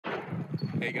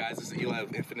Hey guys, this is Eli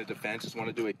with Infinite Defense. Just want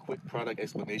to do a quick product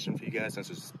explanation for you guys since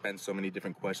there's been so many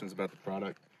different questions about the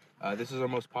product. This is our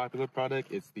most popular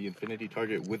product. It's the Infinity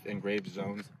Target with engraved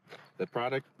zones. The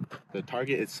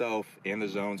target itself and the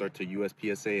zones are to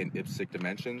USPSA and IPSC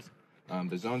dimensions.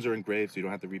 The zones are engraved so you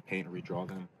don't have to repaint or redraw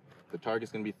them. The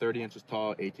target's going to be 30 inches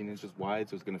tall, 18 inches wide,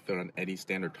 so it's going to fit on any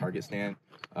standard target stand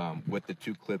with the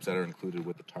 2 clips that are included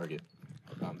with the target.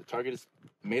 The target is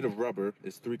made of rubber.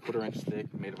 It's 3/4 inch thick,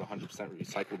 made of 100%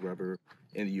 recycled rubber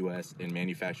in the U.S. and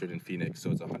manufactured in Phoenix,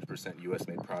 so it's a 100% U.S.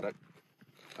 made product.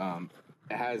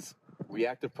 It has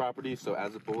reactive properties, so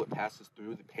as the bullet passes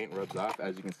through, the paint rubs off,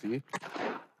 as you can see.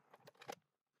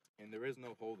 And there is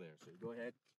no hole there, so you go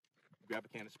ahead, grab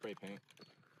a can of spray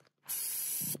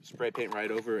paint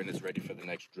right over, and it's ready for the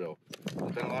next drill.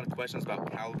 There's been a lot of questions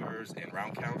about calibers and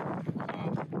round count.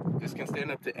 This can stand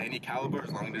up to any caliber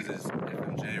as long as it's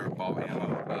FMJ or ball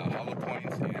ammo. Hollow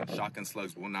points and shotgun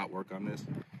slugs will not work on this.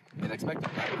 An expected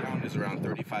round count is around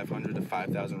 3,500 to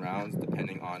 5,000 rounds,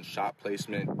 depending on shot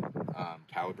placement,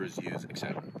 calibers used,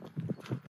 etc.